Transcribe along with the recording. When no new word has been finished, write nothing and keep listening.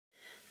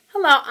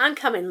Hello, I'm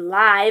coming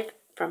live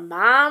from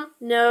Mom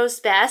Knows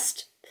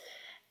Best,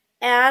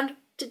 and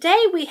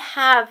today we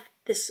have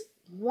this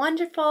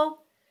wonderful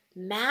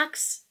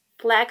Max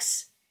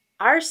Flex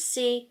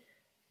RC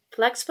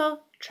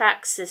flexible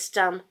track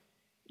system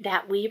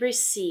that we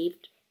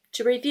received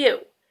to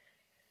review.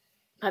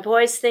 My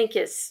boys think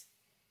it's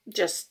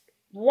just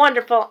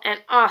wonderful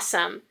and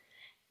awesome,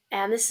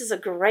 and this is a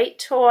great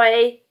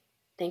toy.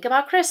 Think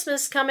about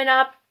Christmas coming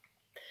up.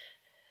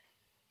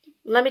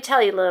 Let me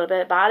tell you a little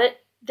bit about it.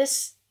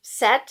 This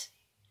set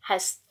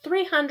has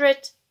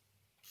 300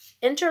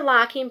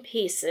 interlocking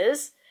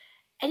pieces,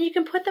 and you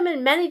can put them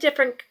in many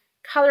different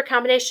color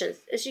combinations.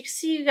 As you can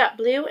see, you got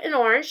blue and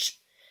orange,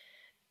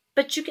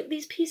 but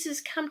these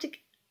pieces come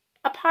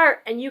apart,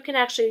 and you can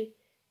actually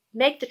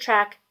make the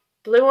track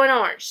blue and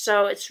orange.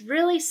 So it's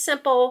really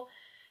simple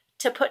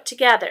to put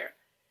together.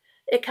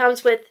 It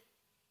comes with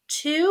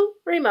 2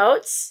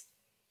 remotes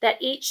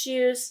that each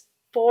use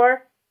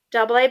 4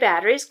 AA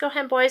batteries. Go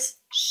ahead, boys,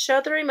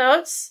 show the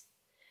remotes.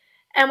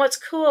 And what's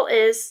cool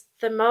is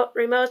the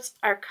remotes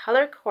are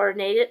color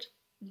coordinated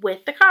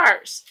with the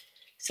cars.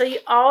 So you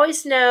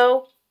always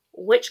know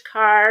which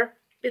car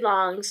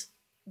belongs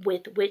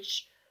with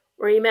which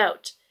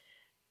remote.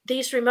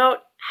 These remote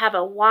have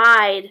a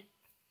wide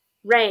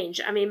range.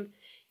 I mean,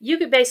 you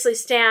could basically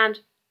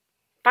stand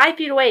 5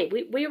 feet away.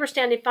 We were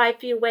standing 5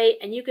 feet away,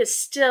 and you could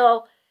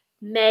still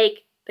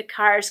make the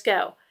cars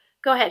go.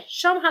 Go ahead,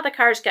 show them how the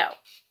cars go.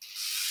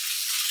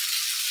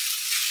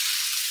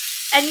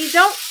 And you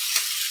don't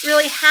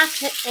really have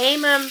to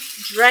aim them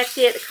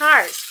directly at the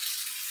cars.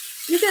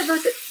 You can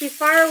be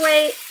far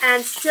away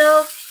and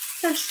still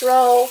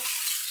control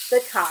the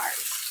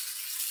cars.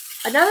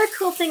 Another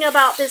cool thing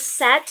about this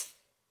set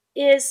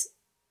is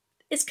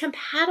it's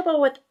compatible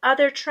with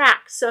other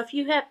tracks. So if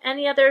you have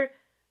any other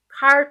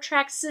car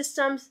track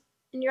systems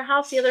in your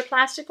house, the other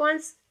plastic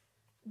ones,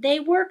 they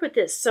work with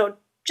this. So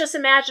just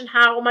imagine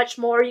how much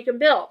more you can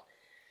build.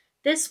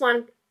 This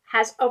one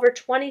has over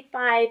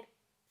 25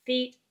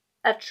 feet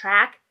of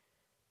track,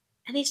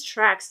 and these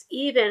tracks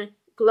even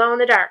glow in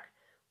the dark.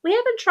 We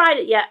haven't tried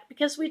it yet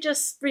because we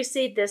just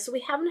received this, so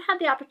we haven't had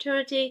the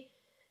opportunity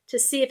to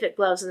see if it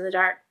glows in the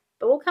dark.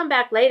 But we'll come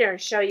back later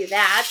and show you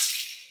that.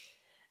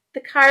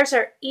 The cars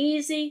are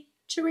easy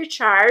to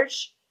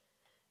recharge.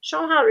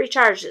 Show them how it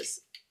recharges.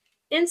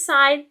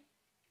 Inside,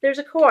 there's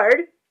a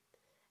cord,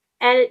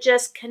 and it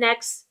just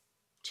connects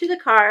to the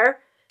car,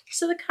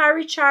 so the car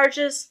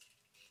recharges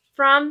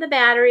from the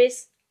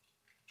batteries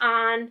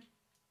on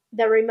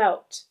the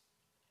remote.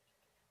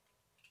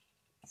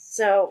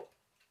 So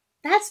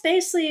that's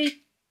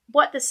basically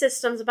what the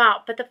system's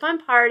about. But the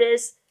fun part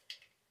is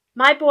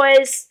my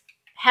boys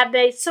have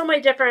made so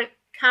many different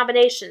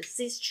combinations.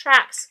 These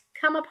tracks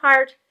come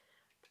apart,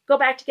 go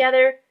back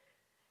together,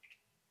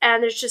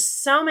 and there's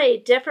just so many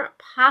different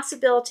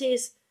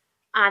possibilities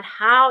on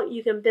how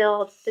you can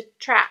build the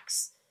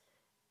tracks.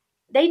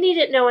 They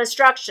needed no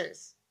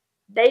instructions.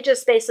 They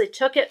just basically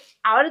took it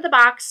out of the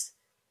box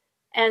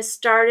and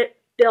started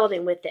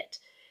building with it.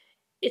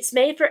 It's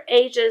made for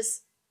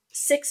ages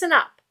 6 and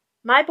up.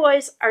 My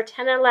boys are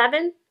 10 and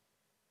 11,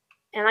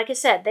 and like I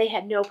said, they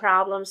had no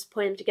problems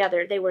putting them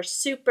together. They were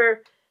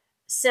super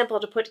simple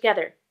to put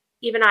together.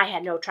 Even I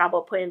had no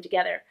trouble putting them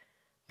together.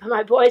 But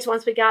my boys,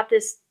 once we got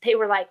this, they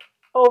were like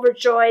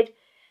overjoyed,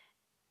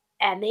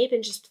 and they've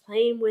been just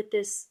playing with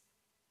this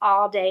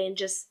all day and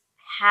just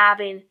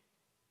having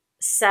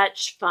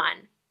such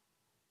fun.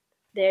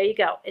 There you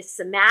go. It's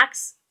the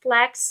Max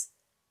Flex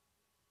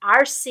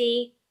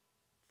RC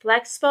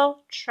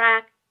flexible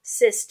track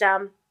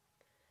system,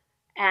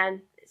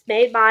 and it's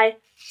made by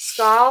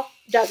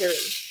Skullduggery.